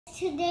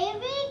Today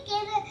we're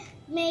gonna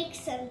make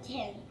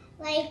something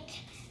like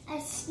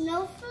a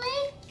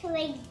snowflake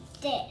like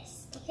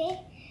this,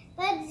 okay?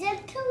 But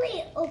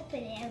gently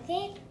open it,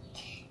 okay?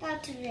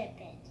 Not to rip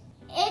it.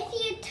 If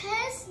you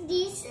touch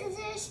these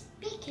scissors,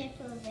 be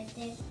careful with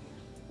them.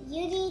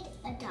 You need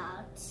a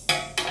dot.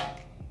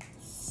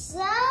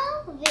 So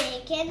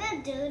we're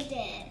gonna do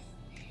this.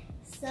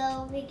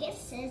 So we get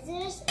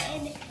scissors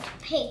and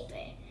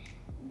paper.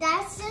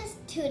 That's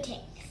just 2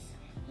 things.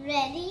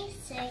 Ready,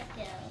 set,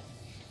 go.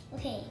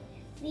 Okay,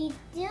 we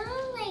do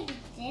like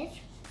this,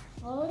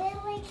 fold it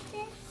like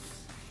this,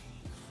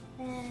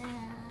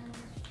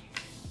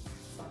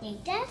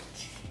 like that,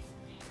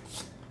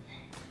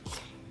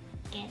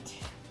 get,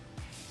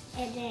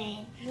 and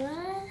then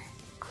draw,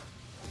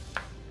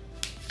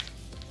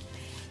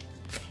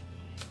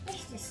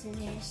 where's the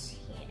scissors?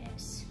 Here it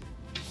is.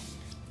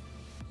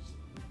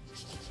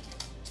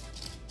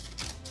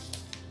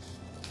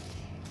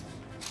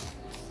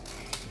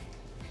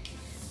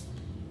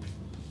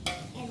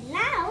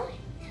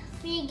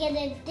 We're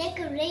gonna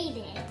decorate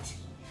it,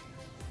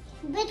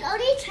 but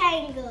only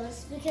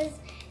triangles because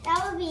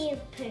that would be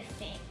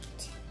perfect.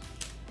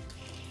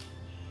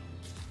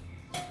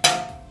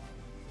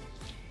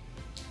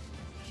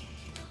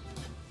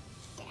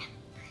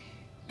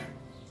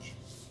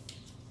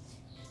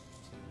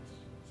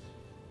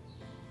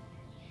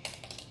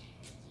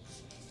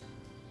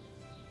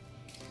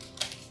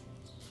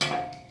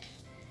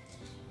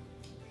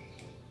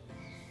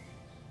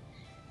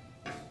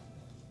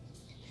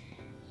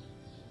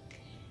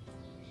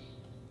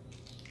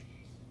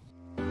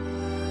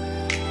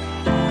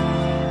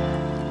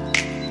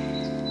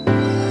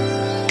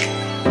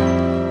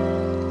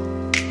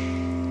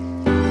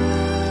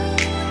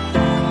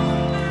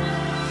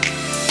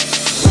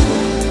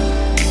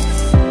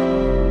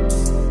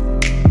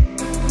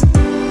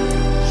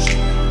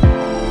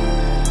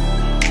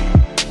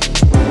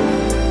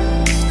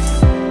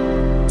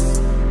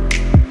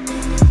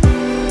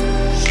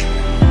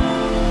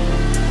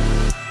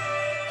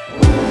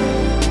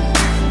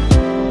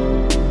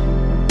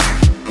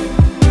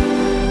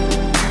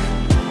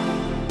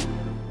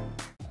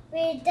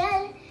 We're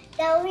done.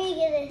 Now we're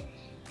gonna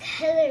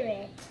color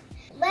it.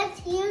 But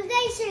you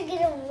guys are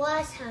gonna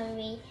watch how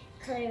we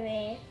color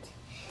it.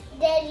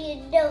 Then you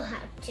know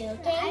how to,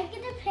 okay? I'm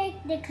gonna pick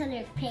the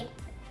color pink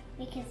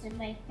because of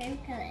my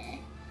favorite color.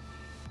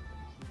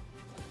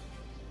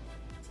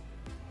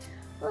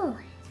 Oh.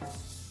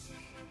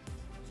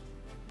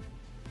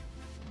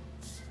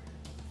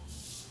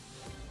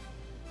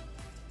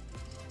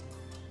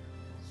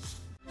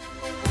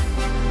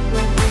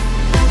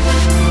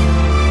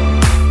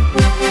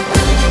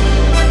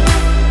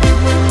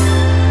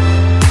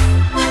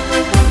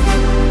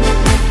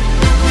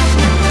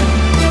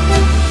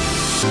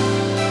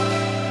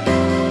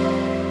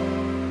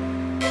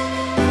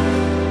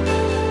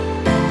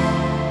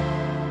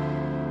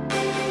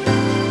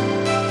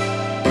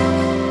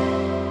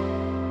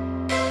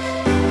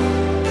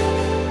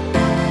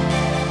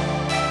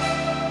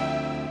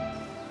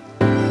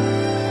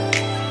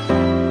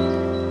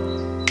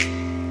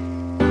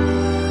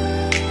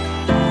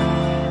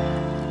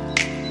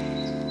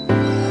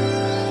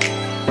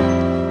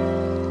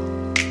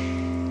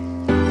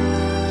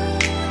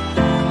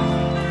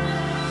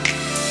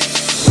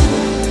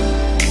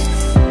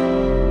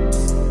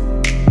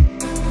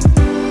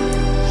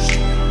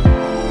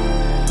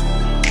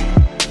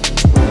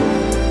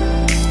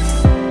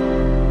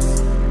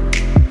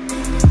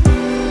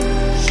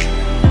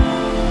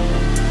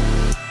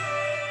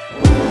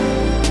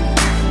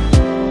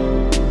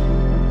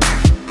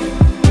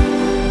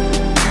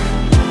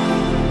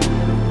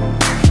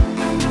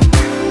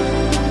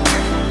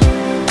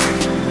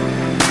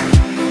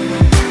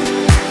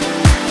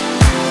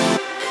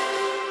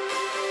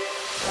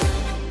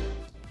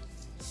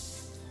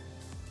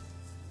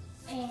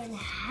 And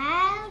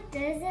how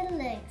does it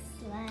look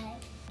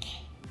like?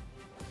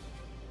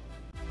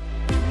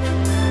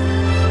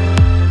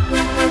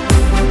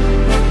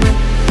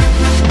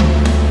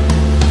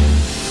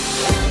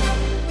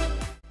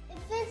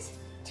 If it's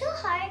too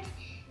hard,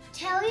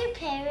 tell your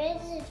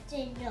parents if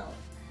they know.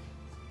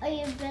 Or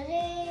your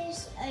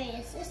brothers, or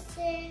your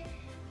sister,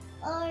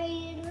 or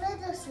your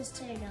little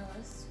sister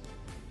knows.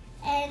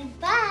 And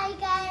bye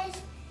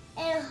guys,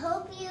 and I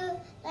hope you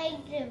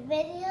liked the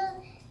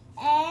video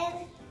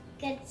and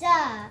good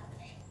job.